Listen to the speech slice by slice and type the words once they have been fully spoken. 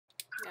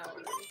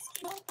elements.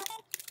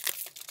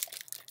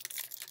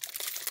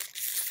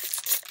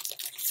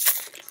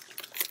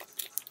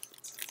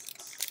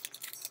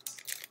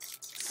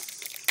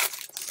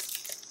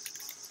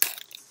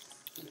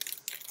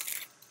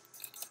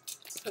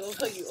 I love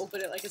how you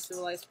open it like a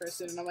civilized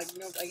person, and I'm like,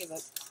 nope, I give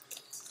up.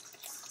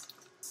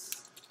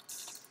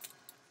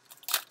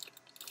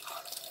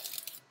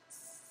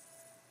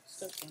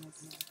 Still can't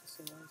open it like a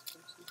civilized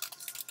person.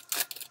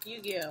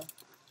 Yu-Gi-Oh!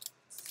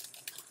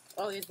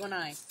 Oh, he has one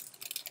eye.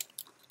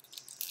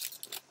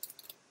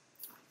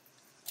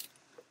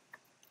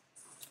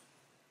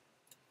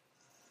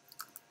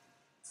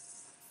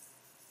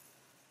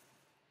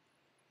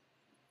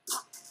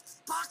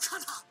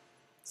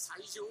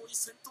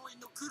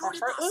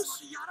 Heartless?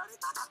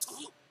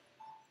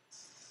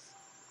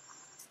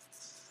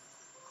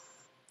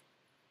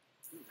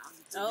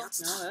 Oh,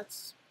 no,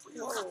 that's...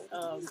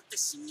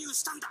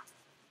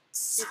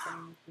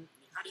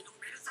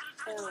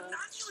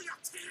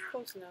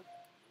 Close enough.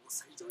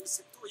 最上位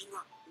戦闘員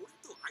は俺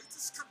とあいつ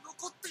しか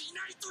残ってい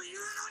ないとい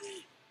うの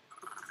に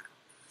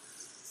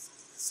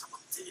サボっ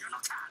ているの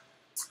か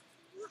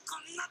こ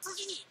んな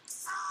時に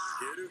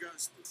ゲルガン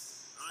シュ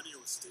何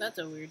をしている That's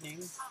a weird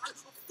name.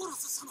 ボロ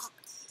ス様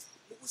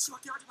申し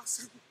訳ありま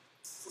せんこ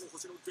の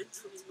星の原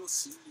住民の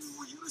侵入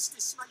を許して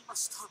しまいま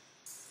した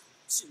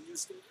侵入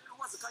して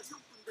わずか4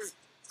分で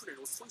船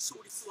の損傷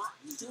率は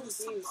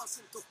 23%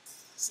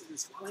 侵入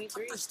者はた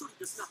った一人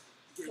ですが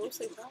Close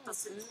they found.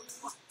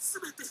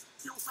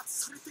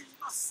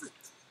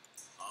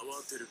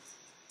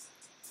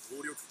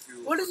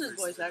 What is his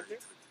voice actor?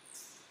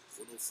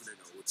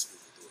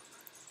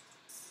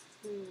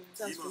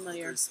 Sounds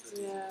familiar.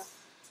 Yeah.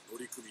 I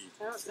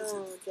don't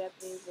know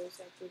Japanese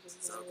voice actors in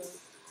general.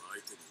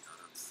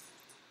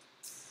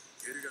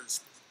 ゲルガン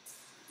シュ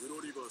ブロ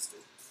リバースと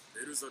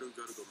ベルザル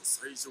ガルドの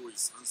最上位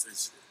3戦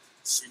士で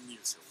侵入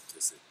者を消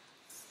せ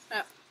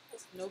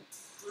Nope.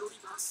 ブロリ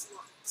バース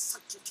はさ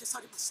っき消さ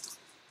れました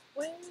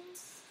Well, ベ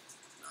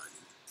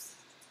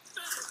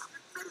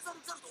ルザ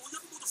ルガルドを呼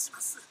び戻しま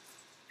す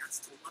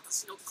奴と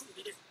私のコン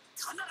ビで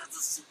必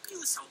ず侵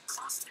入者を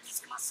殺してみ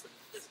せますん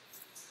で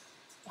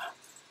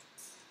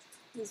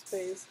his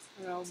face.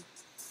 I don't know.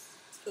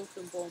 So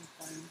simple and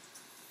plain.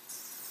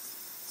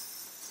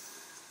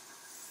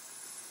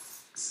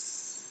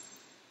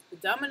 The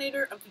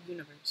Dominator of the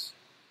Universe.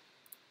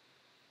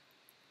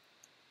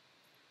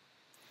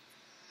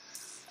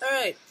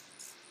 Alright.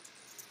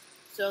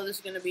 So this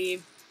is gonna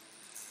be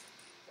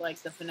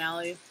like the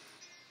finale,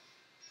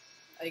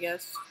 I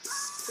guess.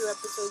 2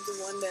 episodes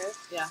in one day.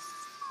 Yeah.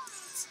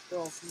 You're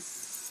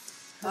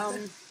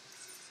welcome.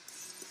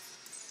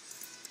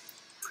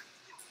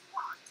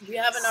 If you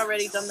haven't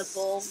already done the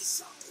poll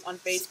on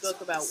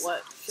Facebook about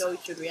what show you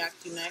should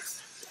react to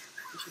next,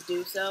 you should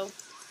do so,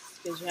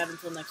 because you have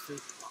until next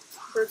week.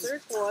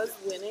 Berserk was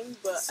winning,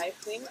 but I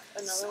think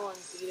another one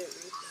beat it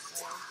recently.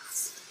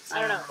 I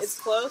don't know. It's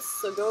close,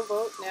 so go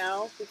vote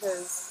now,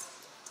 because,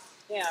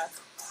 yeah,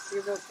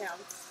 your vote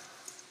counts.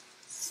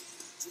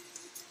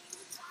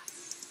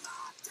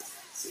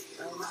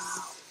 I don't know.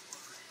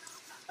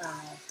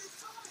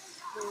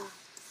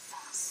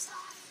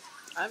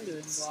 I'm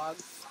doing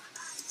vlogs.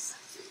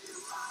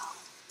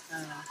 I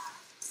don't know.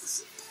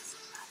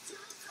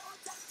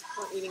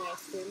 Or eating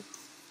ice cream.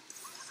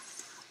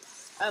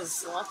 I have a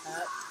sloth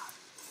hat.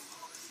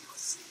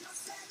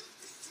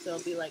 So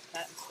it'll be like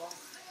cat and sloth.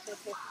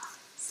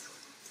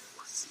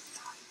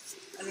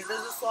 And it is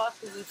a sloth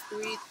because there's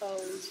 3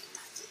 toes.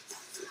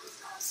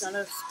 It's not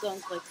a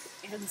skunk like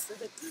Anne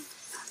said.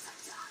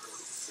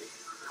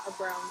 A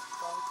brown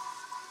skunk.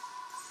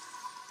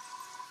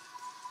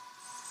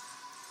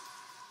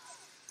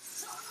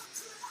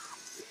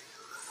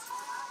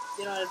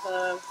 You know, if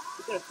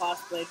we could have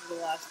cosplayed for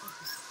the last one.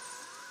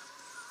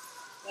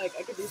 Like,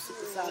 I could do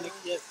supersonic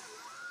shit.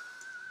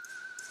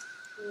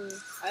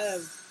 I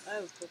have a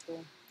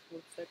purple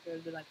sticker.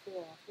 I'd be like,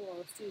 cool,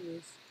 let's do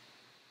this.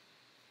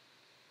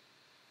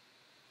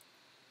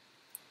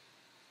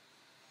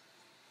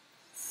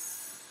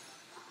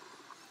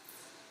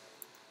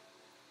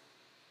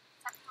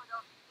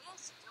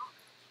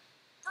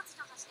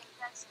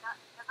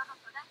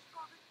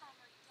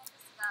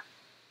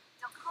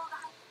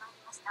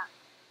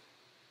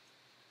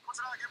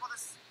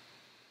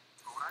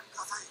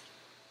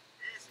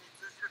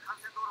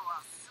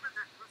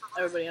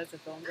 Everybody has their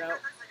phones out.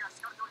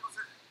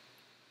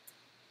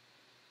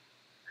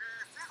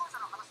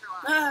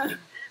 Ah.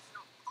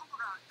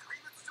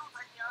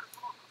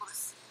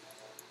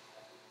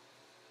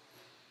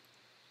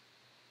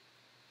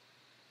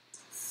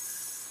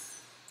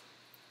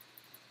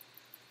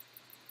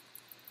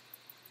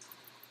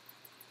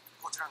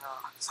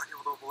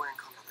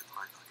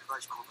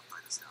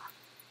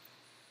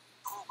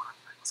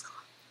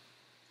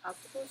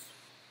 Octopus?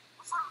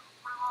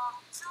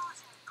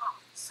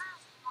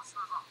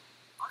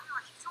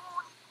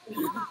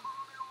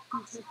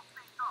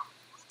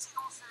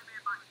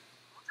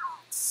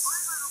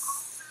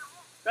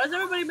 Why does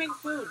everybody make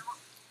food?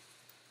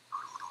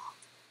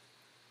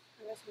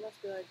 I guess it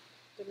must be like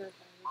dinner time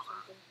or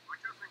something.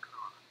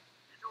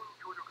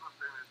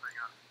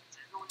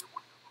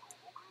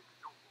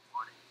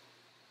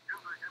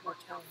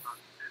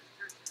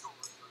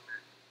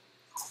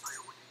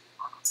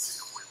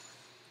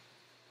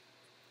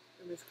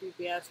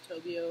 creepy ass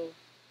Tobio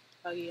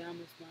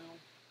Kageyama smile.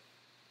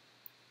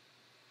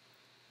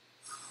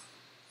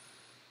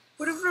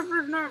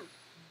 Whatever.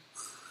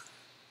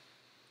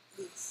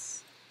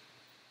 Please.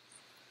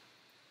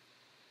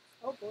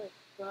 Oh boy.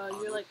 Wow,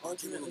 you're like 化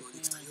け物 ultimately の肉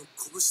体 failing. を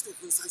拳で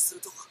粉砕す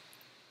るとは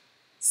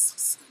さ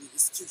すがに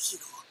S 級ヒー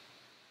ロ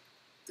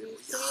ー。でも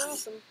He's や pretty はり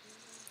awesome.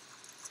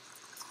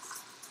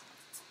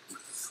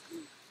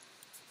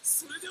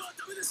 それでは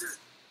ダメです。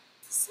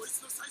そい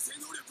つの再生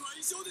能力は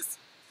異常です。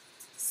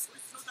そい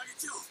つの打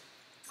撃を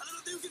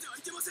体で受けては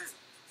いけません。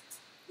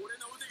俺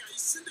の腕が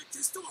一瞬で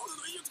消し飛ぶほど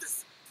の威力で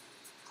す。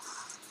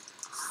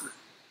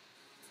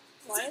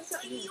 Why isn't 絶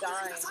対に he 避けて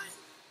くだ dying? さい。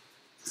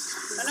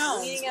 I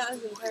know. Bleeding out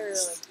his entire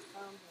like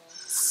palm hole.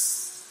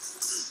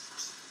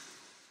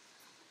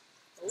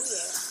 Oh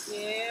yeah.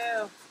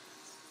 Yeah.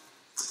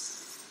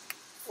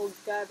 Old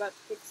guy about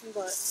to kick some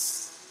butt.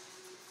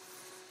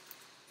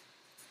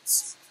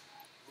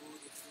 砲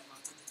撃でま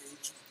とめて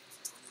息に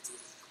止めて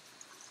や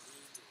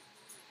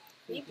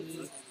る。いいと思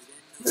う。 Creepy. 俺に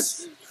連絡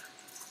し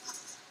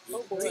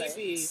Oh boy.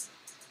 Creepy.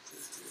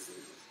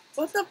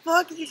 What the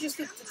fuck? Did you just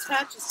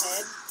detach his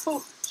head?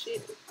 Oh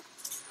shit.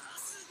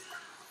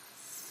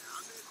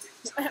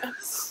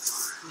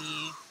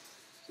 Me.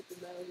 Stupid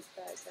metal gets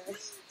bad guy.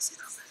 血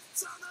だぜ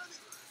ザナミ。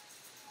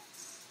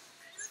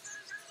エルザ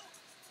ルガード、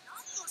何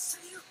をし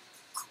ている。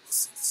この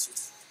戦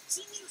術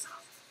侵入者だ。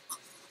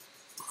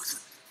バカ。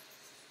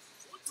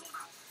本当だ。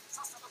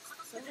さっさと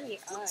片付 So け many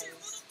てこっちへ eyes.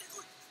 戻って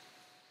こい。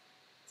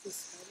 Is he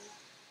spider?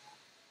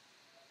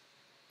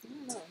 I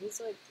don't know. He's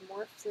like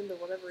morphs into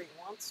whatever he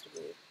wants to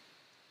be.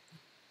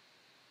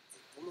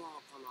 この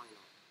開かない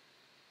な。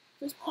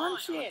 Just おい、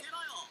 punch 開 it. け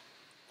ろよ。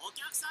お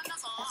客さんだ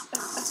ぞ。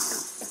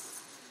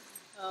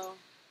 Oh.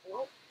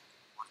 Oh.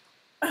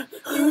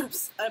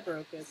 Oops. I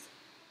broke it.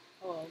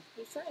 Oh.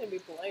 He's trying to be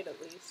polite at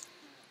least.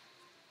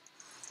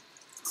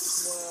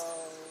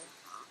 Whoa.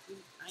 You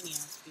tiny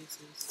ass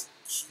pieces.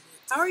 決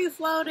め How are you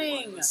お前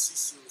floating? が獅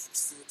子を引き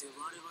連れて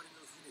我々の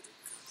船で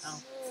か。 Oh.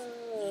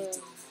 いい Whoa. と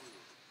思うよ。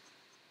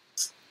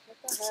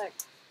 What the heck?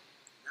 治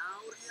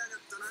りやがっ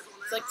たな、こ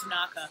の It's like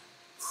Tanaka.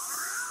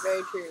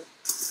 Very true.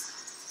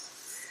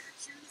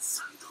 急に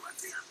サンドバ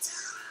ッグやってや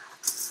がる。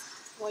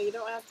 Well, you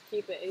don't have to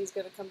keep it. He's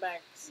gonna come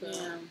back. So.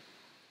 Yeah.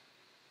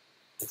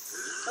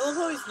 I love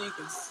how he's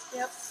naked.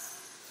 Yep.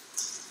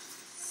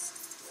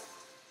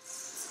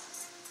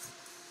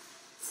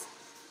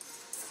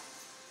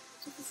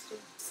 What's this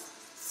do?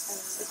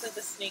 It's like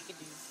the snake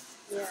dude.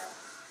 Yeah.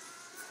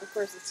 Of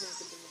course, it's not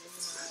the dude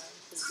isn't around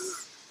because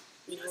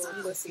he's a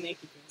little pussy.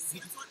 Snake そ dude.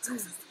 いつは直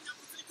接的な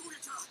物理攻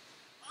撃は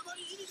あま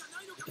り意味が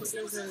ないのかも He し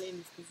れません。 doesn't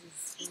in his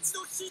一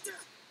度引いて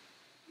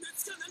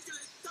熱か何か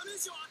でダメー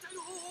ジを与え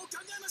る方法を考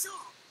えましょ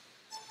う。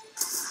これ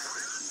は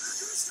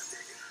殴るしか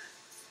できない。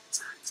チ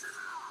ャンチャラ。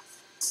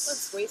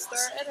 Let's waste our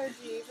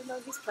energy, even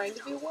though he's trying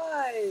to be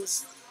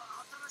wise. 後ろに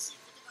は新しい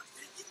ことが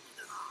できる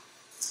のだな。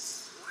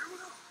俺も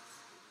だ。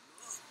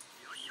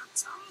いやいや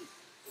ちゃん。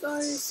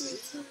 Sorry, sweet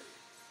tea.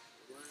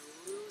 お前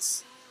俺を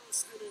信用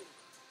してねえの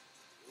か。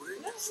俺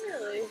に Not 聞け。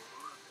 really.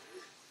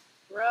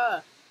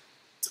 Bruh.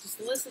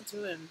 Just listen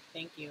to him.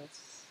 Thank you.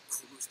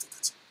 この人た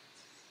ち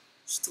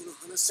人の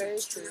話を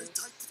聞けない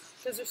タイプだ。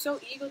 Because they're so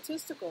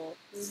egotistical.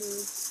 I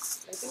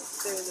think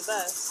they're the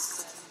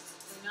best.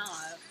 They're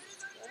not.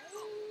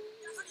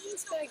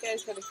 These bad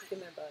guys gotta kick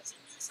in their butt. 侵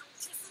入者を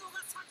消すの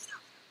が先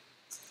だ。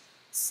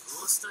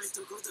そうしたい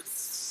ところだけど、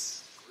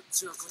こっ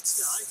ちはこっ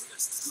ちで相手が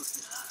しつこく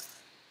てな。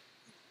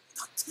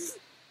だって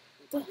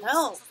What the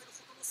hell? させる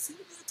ほどの生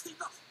命体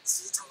が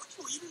地上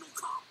にもいるの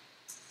か。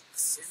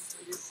苦戦と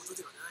いうほど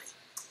ではない。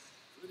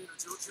船の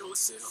状況を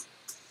教えろ。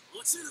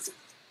落ちるのか。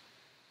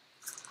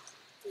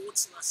落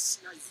ちはし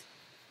ない。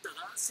だ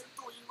が戦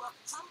闘員は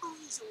半分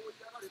以上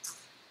やられた。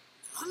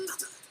なんだ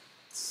と。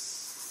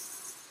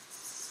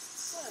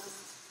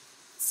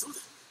 そうだ。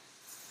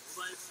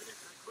お前船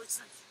からこいつ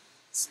らに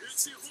集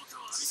中砲火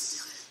を浴びせ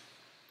てや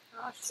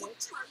れ。 Oh こ shit. っ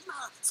ちは今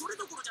それ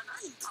どころじゃな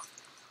いんだ。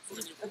そ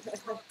れに砲撃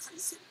は対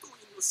戦闘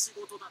員の仕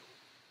事だろ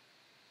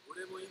う。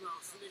俺も今は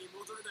船に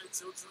戻れない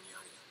状況にあ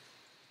る。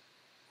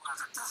わ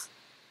かった。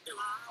で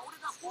は俺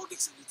が砲撃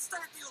手に伝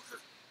えておく。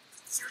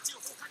集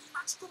中砲火に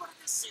巻き込まれ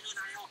て死ぬ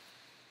なよ。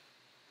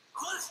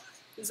おい。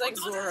 He's like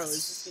Zoro. He's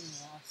just getting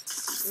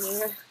lost.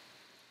 Yeah.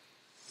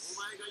 お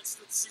前が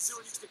一度地上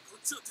に来てこ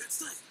っちを手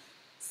伝え。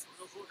そ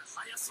の方が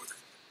早そうだ。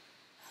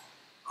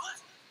おい、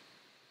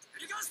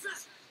繰り返すな。あ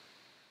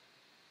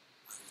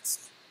いつ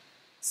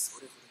そ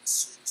れほどの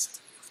侵入者と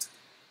いうことだ。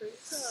 Pretty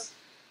tough.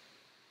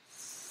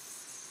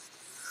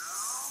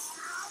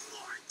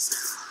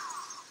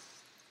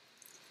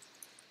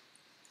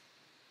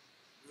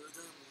 無駄無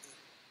駄。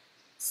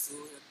そう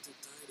やって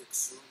体力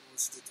消耗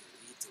してて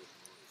いいと思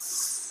う。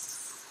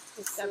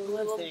 It's That the blue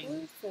little thing.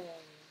 blue thing.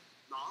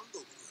 なんだこ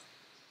れ。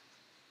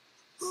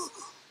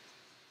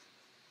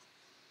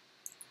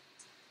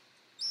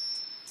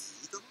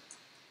いいだろ。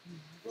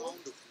なん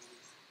だこれ。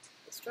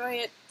 Destroy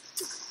it.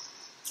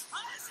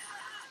 返せ。あ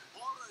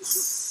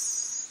ら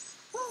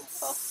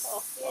よ。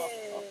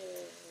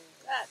 Yay.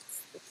 That's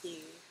the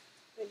key.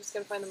 We just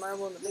gotta find the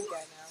marble and the big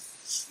guy now.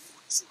 君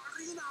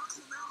いなこ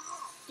の野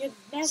郎 You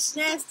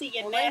nasty,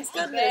 you Well, thank nasty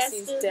goodness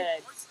he's bastard.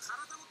 dead. こいつ体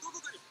のどこ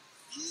かに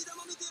ビー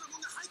玉みたいなも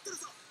んが入ってる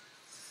ぞ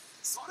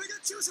それが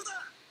急所だ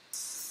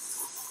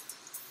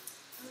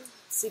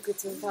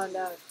Secret's been found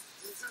out.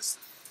 生かし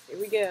た Here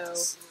we go.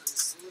 つまり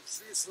その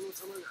急所の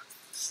玉が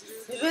綺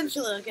麗に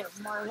Eventually I'll get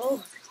a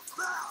marble.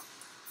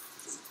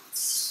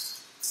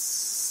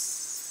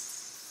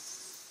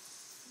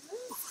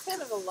 It's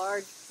kind of a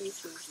large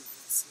piece of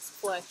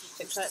flesh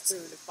to cut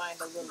through to find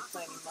a little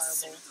tiny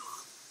marble.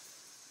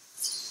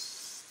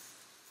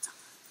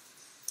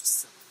 貴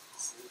様の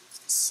法力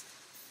で死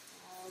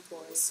Oh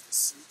boy. ぬすぐ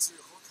集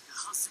中砲火が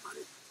始ま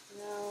る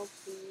No,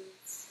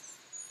 please.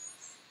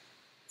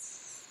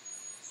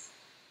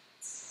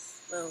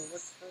 Oh,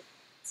 what the?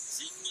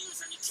 侵入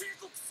者に警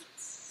告する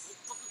即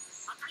刻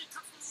破壊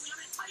活動をや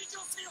め退去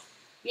せよ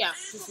Yeah,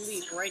 just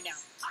leave right now.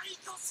 退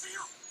去せ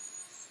よ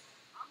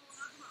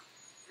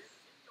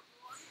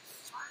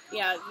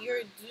Yeah,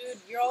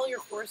 all your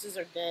forces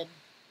are dead.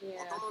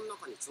 Yeah. 頭の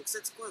中に直接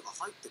声が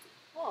入ってくる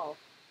Oh,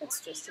 it's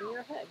just in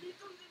your head. 帰れ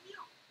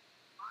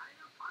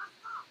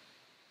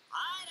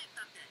っ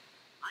たって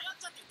迷っ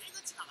ちゃって出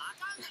口がわ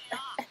かんねえ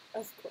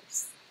よ Of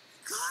course.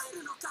 帰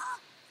るの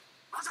か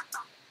わかっ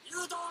た誘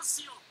導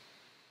しよう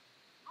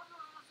まず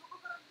はそ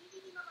こから右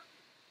に曲がって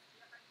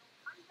日当たりの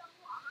階段を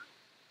上がる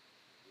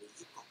右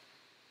か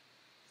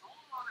そう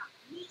だ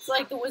右 It's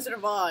like the Wizard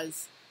of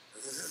Oz.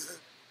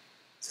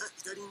 じゃあ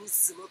左に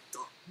進もっと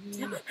Yeah.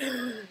 ちょっと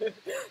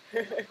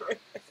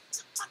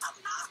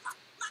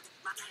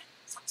待て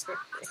そっちは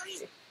まず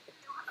い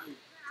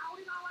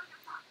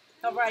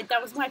Alright,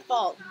 that was my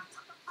fault.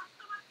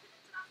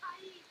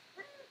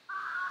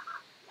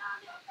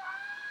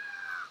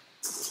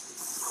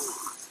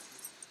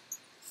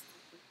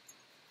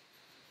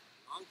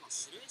 なんか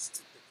指令室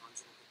って感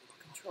じのとこ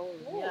だな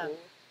Controller, yeah.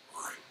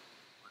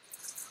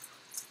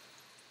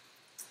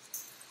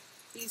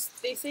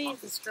 They say he's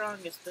the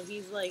strongest, but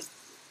he's like,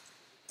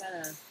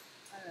 kinda,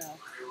 I don't know,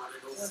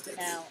 limping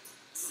out.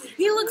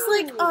 He looks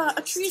like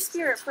a tree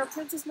spirit from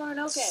Princess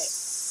Mononoke.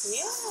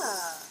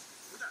 Yeah.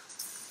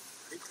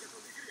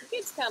 He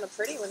gets kind of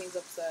pretty when he's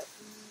upset.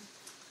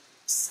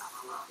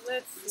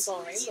 Let's go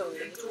rainbow.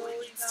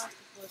 Glowing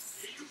octopus.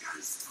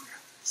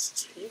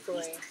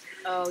 Easily.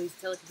 Oh, he's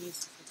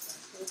telekinesis.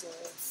 Easily.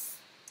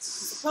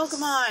 He's a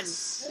Pokemon!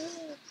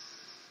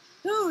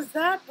 Who's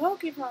that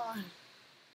Pokemon?